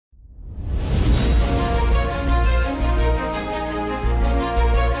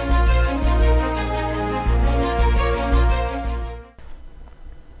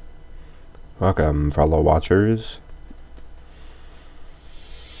Welcome, fellow watchers,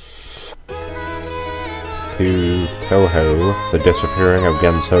 to Touhou, the Disappearing of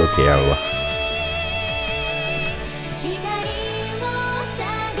Gensokyo.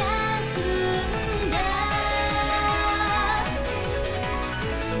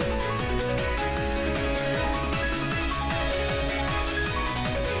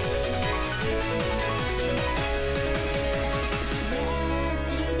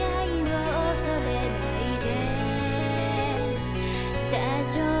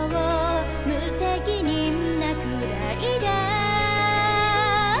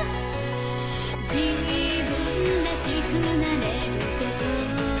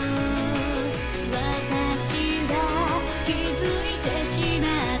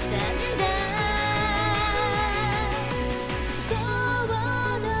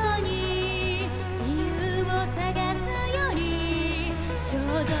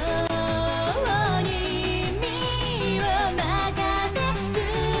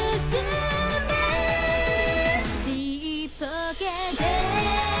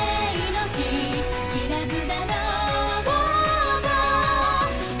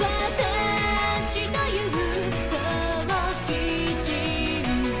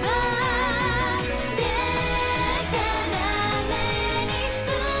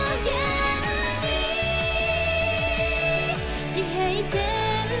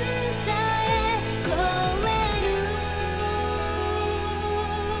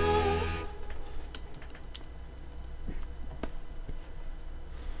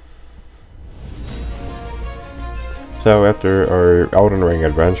 So after our Elden Ring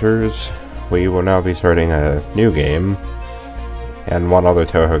adventures, we will now be starting a new game, and one other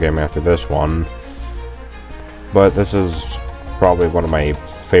Touhou game after this one. But this is probably one of my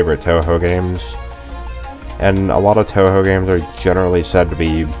favorite Touhou games, and a lot of Touhou games are generally said to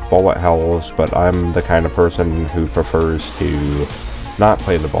be bullet hells, but I'm the kind of person who prefers to not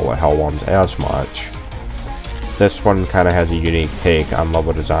play the bullet hell ones as much. This one kind of has a unique take on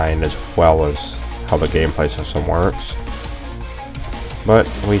level design as well as how the gameplay system works. But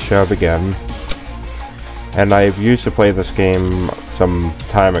we shall begin. And I used to play this game some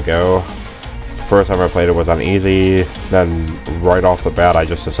time ago. The first time I played it was on easy, then right off the bat I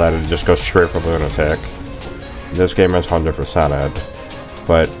just decided to just go straight for lunatic. This game is 100%ed,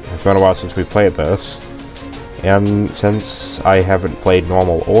 but it's been a while since we played this, and since I haven't played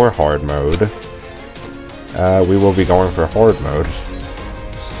normal or hard mode, we will be going for hard mode.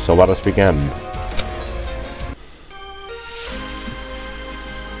 So let us begin.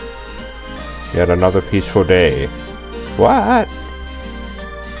 Yet another peaceful day. What?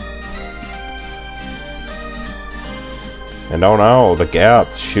 And oh no, the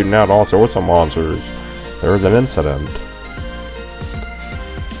Gats shooting out all sorts of monsters. There was an incident.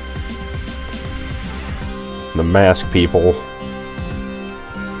 The mask people.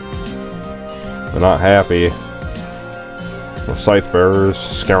 They're not happy. The scythe bearers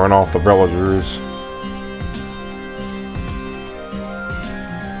scaring off the villagers.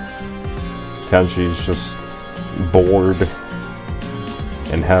 Tenshi's just bored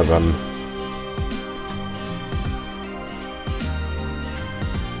in heaven.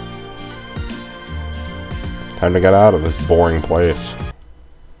 Time to get out of this boring place.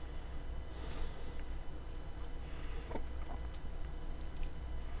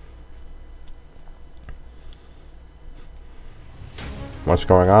 What's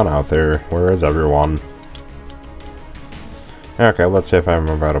going on out there? Where is everyone? Okay, let's see if I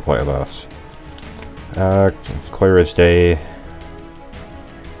remember how to play this. Clear as day.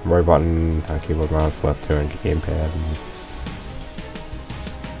 Right button, keyboard, mouse, left 2, and gamepad.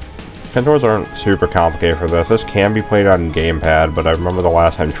 Controls aren't super complicated for this. This can be played on gamepad, but I remember the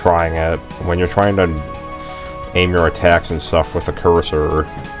last time trying it, when you're trying to aim your attacks and stuff with the cursor,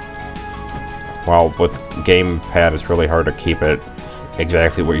 well, with gamepad it's really hard to keep it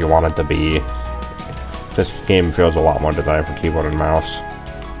exactly what you want it to be. This game feels a lot more designed for keyboard and mouse.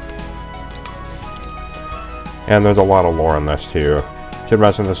 And there's a lot of lore in this too. Should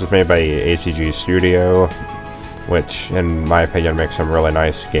mention this is made by ACG Studio, which in my opinion makes some really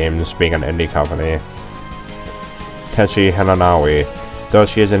nice games, being an indie company. Tenshi Hananawi. Though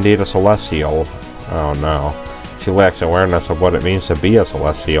she is indeed a celestial, oh no, she lacks awareness of what it means to be a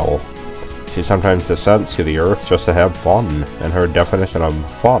celestial. She sometimes descends to the earth just to have fun, and her definition of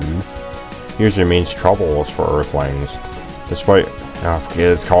fun usually means troubles for Earthlings. Despite,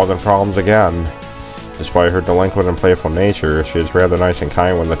 it's causing problems again. Despite her delinquent and playful nature, she is rather nice and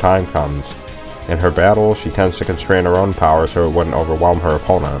kind when the time comes. In her battles, she tends to constrain her own power so it wouldn't overwhelm her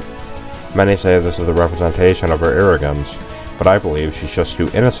opponent. Many say this is a representation of her arrogance, but I believe she's just too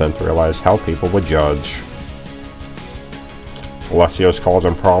innocent to realize how people would judge. Celestio's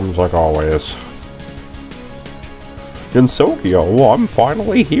causing problems like always. Gensokyo, I'm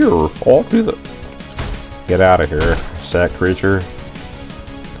finally here. I'll do the... Get out of here, sad creature.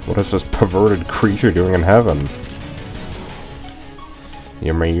 What is this perverted creature doing in heaven?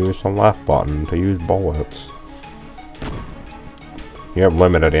 You may use the left button to use bullets. You have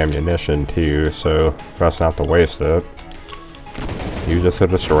limited ammunition too, so best not to waste it. Use it to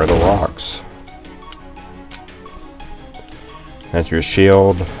destroy the rocks. That's your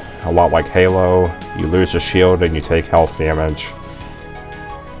shield. A lot like Halo, you lose the shield and you take health damage.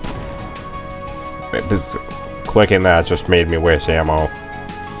 Clicking that just made me waste ammo.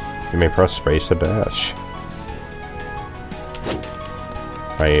 You may press space to dash.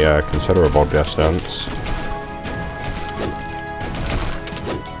 A considerable distance.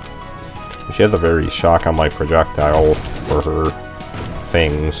 She has a very shotgun-like projectile for her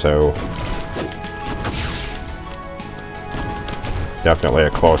thing, so definitely a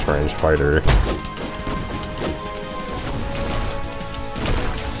close-range fighter.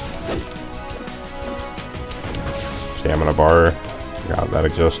 Stamina bar. Forgot that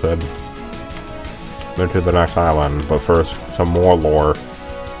existed. Move to the next island, but first, some more lore.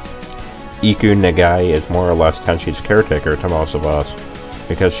 Iku Nagai is more or less Tenshi's caretaker to most of us,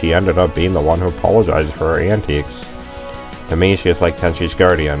 because she ended up being the one who apologized for her antics. To me, she is like Tenshi's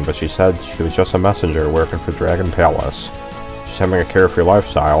guardian, but she said she was just a messenger working for Dragon Palace. She's having a carefree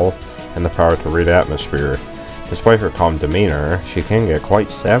lifestyle, and the power to read atmosphere. Despite her calm demeanor, she can get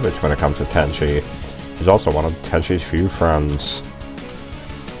quite savage when it comes to Tenshi. She's also one of Tenshi's few friends.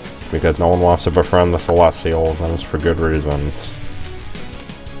 Because no one wants to befriend the Celestials, and it's for good reasons.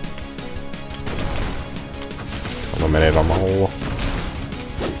 Eliminate them all.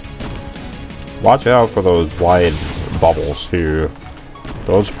 Watch out for those wide bubbles too.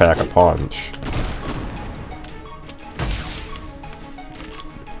 Those pack a punch.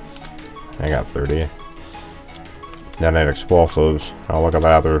 I got 30. Detonate explosives. Oh, look at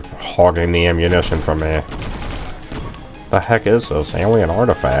that. They're hogging the ammunition from me. The heck is this? Alien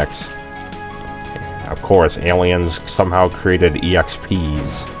artifacts? Of course, aliens somehow created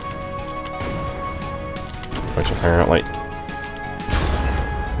EXPs. Which apparently...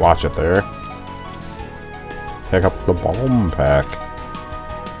 Watch it there. Take up the bomb pack.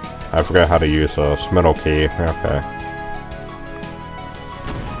 I forgot how to use this. Middle key. Okay.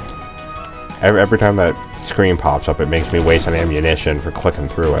 Every time that screen pops up, it makes me waste an ammunition for clicking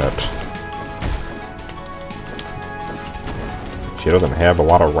through it. She doesn't have a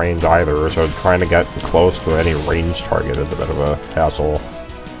lot of range either, so trying to get close to any range target is a bit of a hassle.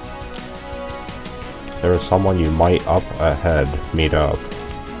 There is someone you might up ahead meet up.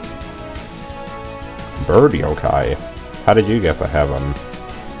 Bird yokai. How did you get to heaven?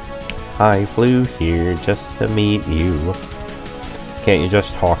 I flew here just to meet you. Can't you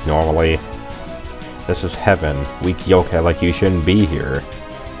just talk normally? This is heaven. Weak yokai like you shouldn't be here.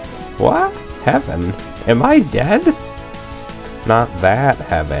 What? Heaven? Am I dead? Not that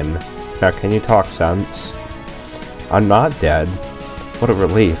heaven. Now can you talk sense? I'm not dead. What a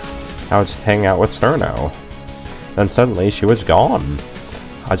relief. I was hanging out with Cerno. Then suddenly she was gone.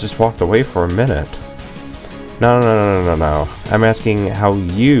 I just walked away for a minute. No. I'm asking how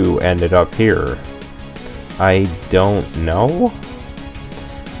you ended up here. I don't know?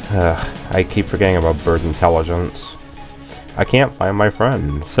 I keep forgetting about bird intelligence. I can't find my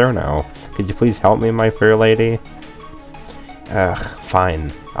friend, Cerno. Could you please help me, my fair lady?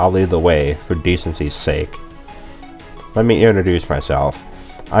 Fine. I'll lead the way, for decency's sake. Let me introduce myself.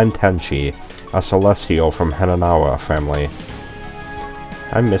 I'm Tenshi, a Celestial from Hananawa family.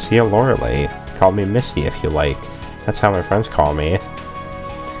 I'm Mystia Lorelei. Call me Misty if you like. That's how my friends call me.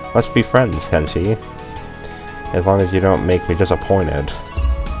 Let's be friends, Tenshi. As long as you don't make me disappointed.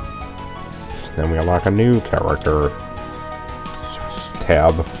 Then we unlock a new character.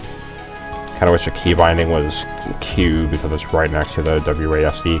 Tab. Kinda wish the key binding was Q because it's right next to the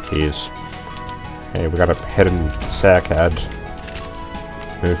WASD keys. Okay, we got a hidden sack head.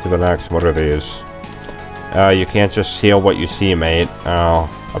 Move to the next. What are these? You can't just steal what you see, mate. Oh,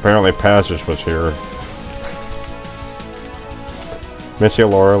 apparently Passage was here. Mystia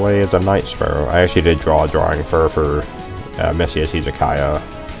Lorelei is a Night Sparrow. I actually did draw a drawing for Mystia as Izakaya.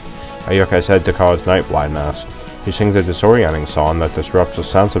 A yokai said to cause night blindness. She sings a disorienting song that disrupts the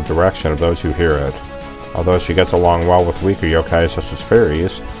sense of direction of those who hear it. Although she gets along well with weaker yokai such as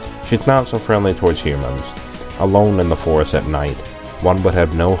fairies, she's not so friendly towards humans. Alone in the forest at night, one would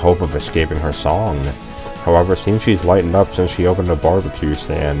have no hope of escaping her song. However, it seems she's lightened up since she opened a barbecue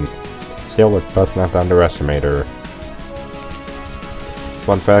stand. Still, it's best not to underestimate her.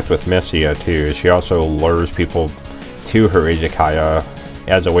 Fun fact with Mystia too, she also lures people to her izakaya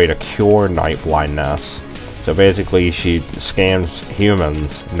as a way to cure night blindness. So basically she scams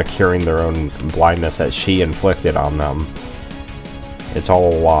humans into curing their own blindness that she inflicted on them. It's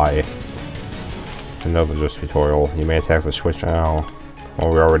all a lie. Another just tutorial. You may attack the switch now.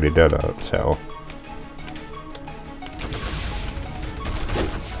 Well, we already did it, so.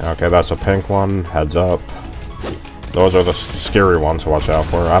 Okay, that's a pink one. Heads up. Those are the scary ones to watch out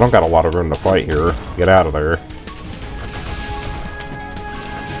for. I don't got a lot of room to fight here. Get out of there.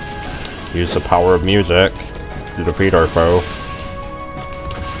 Use the power of music to defeat our foe.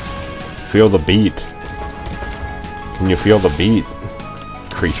 Feel the beat. Can you feel the beat,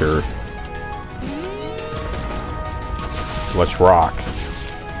 creature? Let's rock.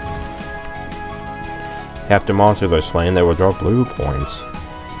 After monsters are slain, they will drop blue points.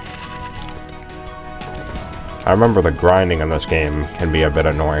 I remember the grinding in this game can be a bit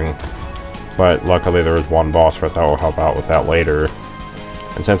annoying, but luckily there is one boss that will help out with that later.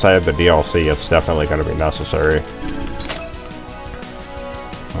 And since I have the DLC, it's definitely going to be necessary.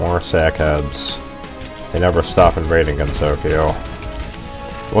 More sackheads. They never stop invading Gensokyo.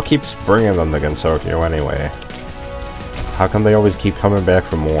 What keeps bringing them to Gensokyo anyway? How come they always keep coming back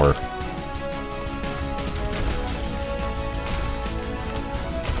for more?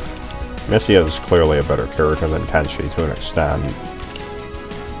 Mystia is clearly a better character than Tenshi to an extent.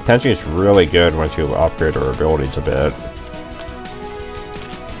 Tenshi is really good once you upgrade her abilities a bit.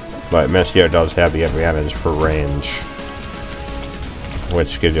 But Mystia does have the advantage for range,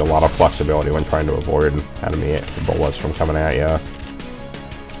 which gives you a lot of flexibility when trying to avoid enemy bullets from coming at you.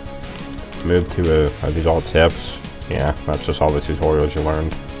 Move to are these all tips? Yeah, that's just all the tutorials you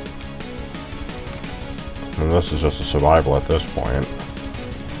learned. And this is just a survival at this point.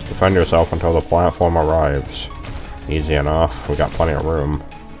 Defend yourself until the platform arrives. Easy enough. We got plenty of room.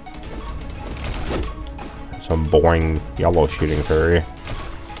 Some boring yellow shooting fairy.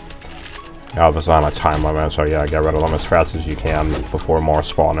 Oh, this is on a time limit, so yeah, get rid of them as fast as you can before more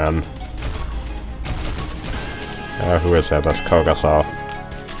spawn in. Who is that? That's Kogasa.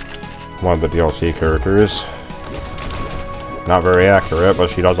 One of the DLC characters. Not very accurate, but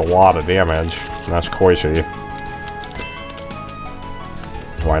she does a lot of damage. And that's Koichi.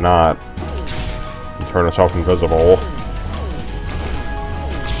 Why not? And turn herself invisible.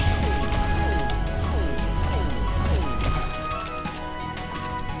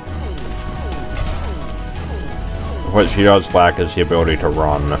 What she does lack is the ability to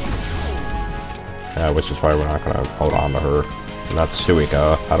run. Which is why we're not going to hold on to her. And that's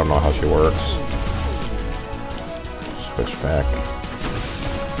Suika. I don't know how she works. Switch back.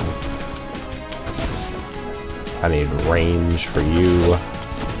 I need range for you.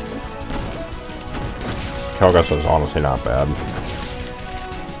 Kogasa is honestly not bad.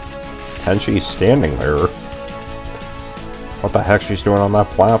 Tenshi's standing there. What the heck she's doing on that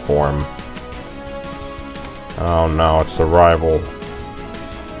platform? Oh no, it's the rival.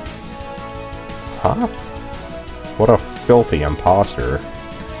 Huh? What a filthy imposter.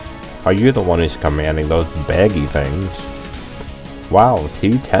 Are you the one who's commanding those baggy things? Wow,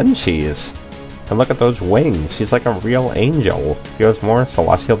 2 Tenshis. And look at those wings. She's like a real angel. Feels more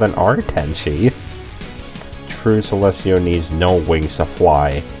celestial than our Tenshi. True Celestial needs no wings to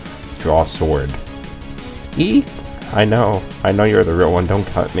fly. Draw sword. E? I know you're the real one, don't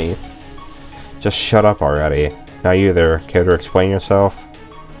cut me. Just shut up already. Now you there, care to explain yourself?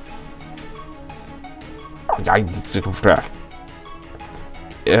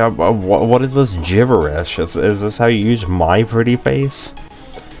 Yeah, what is this gibberish? Is this how you use my pretty face?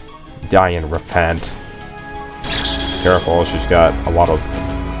 Die and repent. Careful, she's got a lot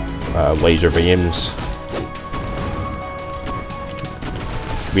of laser beams.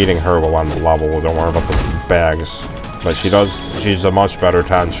 Beating her will end the level, don't worry about the bags. But she's a much better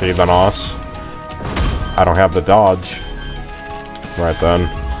Tenshi than us. I don't have the dodge. Right then.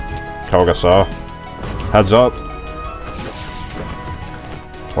 Kogasa. Heads up.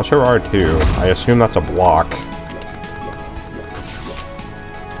 What's her R2? I assume that's a block.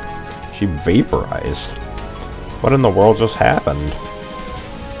 She vaporized. What in the world just happened?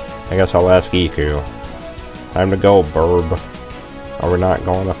 I guess I'll ask Iku. Time to go, burb. Are we not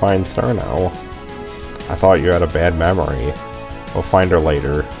going to find Cerno? I thought you had a bad memory. We'll find her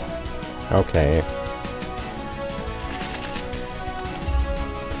later. Okay.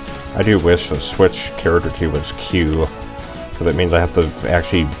 I do wish the switch character key was Q, because it means I have to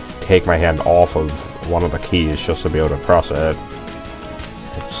actually take my hand off of one of the keys just to be able to press it.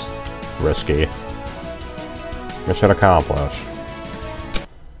 It's risky. Mission accomplished.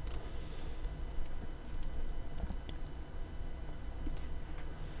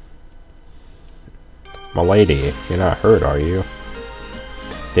 Milady, you're not hurt, are you?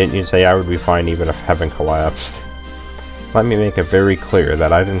 Didn't you say I would be fine even if heaven collapsed? Let me make it very clear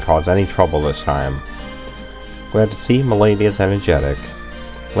that I didn't cause any trouble this time. Glad to see Milady is energetic.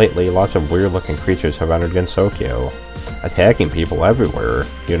 Lately, lots of weird-looking creatures have entered Gensokyo, attacking people everywhere.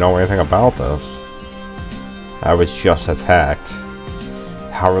 Do you know anything about this? I was just attacked.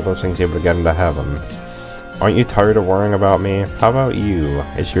 How are those things able to get into heaven? Aren't you tired of worrying about me? How about you?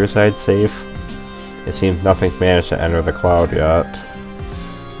 Is your side safe? It seems nothing's managed to enter the cloud yet.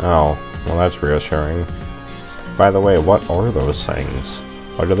 Oh, well that's reassuring. By the way, what are those things?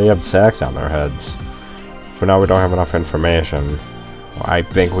 Or do they have sacks on their heads? For now we don't have enough information. I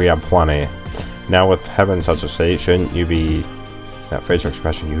think we have plenty. Now with heaven in such a state, shouldn't you be... That facial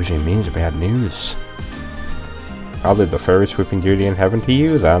expression usually means bad news. I'll leave the fairy sweeping duty in heaven to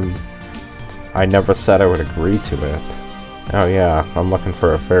you then. I never said I would agree to it. Oh yeah, I'm looking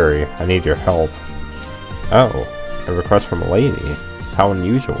for a fairy. I need your help. Oh, a request from a lady. How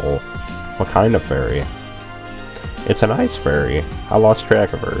unusual. What kind of fairy? It's an ice fairy. I lost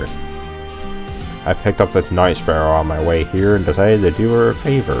track of her. I picked up the Night Sparrow on my way here and decided to do her a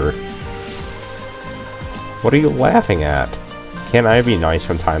favor. What are you laughing at? Can't I be nice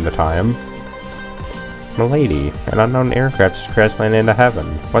from time to time? Milady, an unknown aircraft has crash landed into heaven.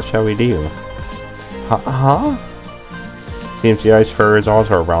 What shall we do? Huh? Seems the ice fairy is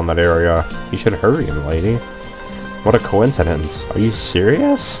also around that area. You should hurry, milady. What a coincidence. Are you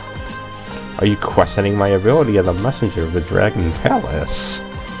serious? Are you questioning my ability as a messenger of the Dragon Palace?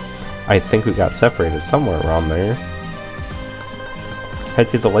 I think we got separated somewhere around there. Head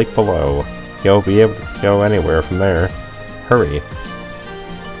to the lake below. You'll be able to go anywhere from there. Hurry.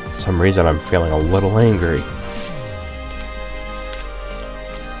 For some reason I'm feeling a little angry.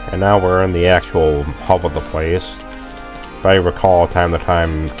 And now we're in the actual hub of the place. But I recall time to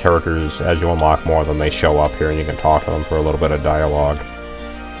time characters, as you unlock more of them, they show up here and you can talk to them for a little bit of dialogue.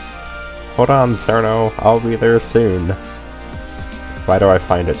 Hold on, Cerno. I'll be there soon. Why do I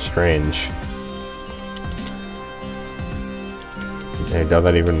find it strange? He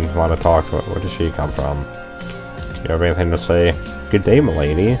doesn't even want to talk to it. Where does she come from? You have anything to say? Good day,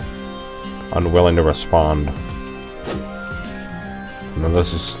 milady. Unwilling to respond. And then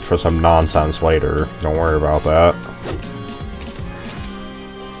this is for some nonsense later. Don't worry about that.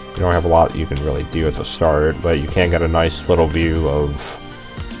 You don't have a lot you can really do at the start, but you can get a nice little view of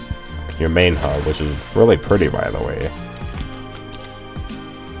your main hub, which is really pretty, by the way.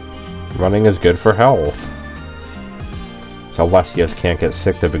 Running is good for health. Celestias can't get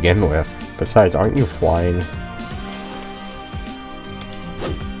sick to begin with. Besides, aren't you flying?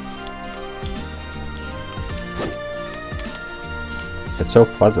 It's so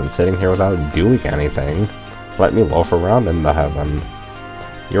pleasant sitting here without doing anything. Let me loaf around in the heaven.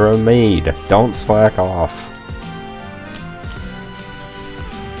 You're a maid. Don't slack off.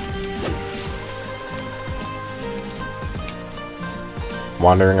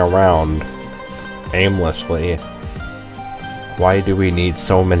 Wandering around aimlessly. Why do we need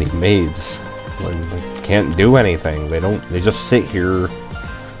so many maids when they can't do anything? They just sit here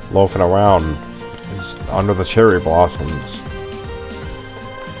loafing around under the cherry blossoms.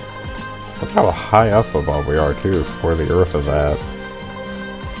 Look how high up above we are too, where the Earth is at.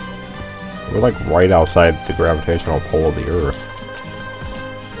 We're like right outside the gravitational pull of the Earth.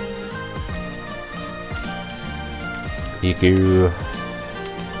 Iku.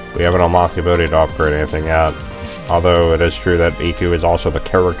 We haven't unlocked the ability to upgrade anything yet. Although it is true that Iku is also the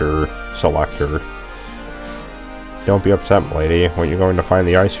character selector. Don't be upset, milady. When you're going to find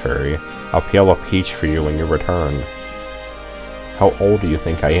the ice fairy, I'll peel a peach for you when you return. How old do you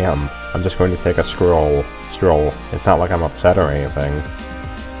think I am? I'm just going to take a stroll. It's not like I'm upset or anything.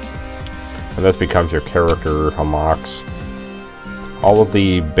 And this becomes your character unlocks. All of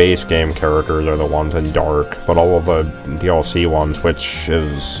the base game characters are the ones in dark, but all of the DLC ones, which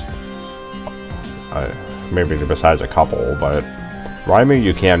is maybe besides a couple, but Raimu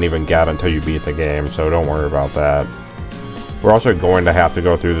you can't even get until you beat the game, so don't worry about that. We're also going to have to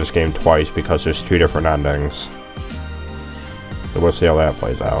go through this game twice because there's 2 different endings. So we'll see how that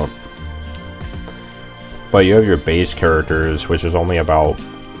plays out. But you have your base characters, which is only about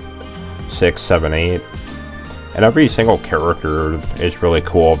 6, 7, 8. And every single character is really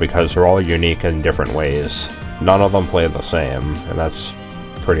cool because they're all unique in different ways. None of them play the same, and that's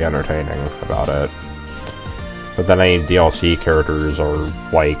pretty entertaining about it. But then any DLC characters are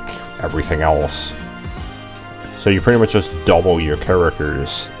like everything else. So you pretty much just double your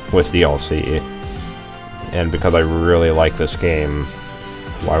characters with DLC. And because I really like this game,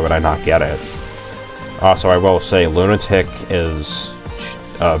 why would I not get it? Also, I will say, Lunatic is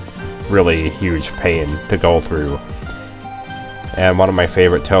really huge pain to go through. And one of my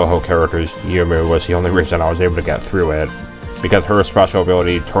favorite Touhou characters, Yumu, was the only reason I was able to get through it, because her special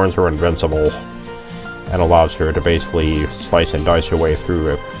ability turns her invincible and allows her to basically slice and dice her way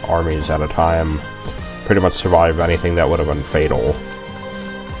through armies at a time, pretty much survive anything that would have been fatal.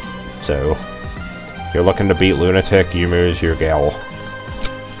 So, if you're looking to beat Lunatic, Yumu's your gal.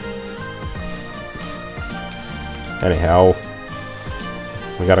 Anyhow,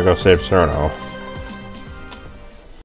 we gotta go save Cerno.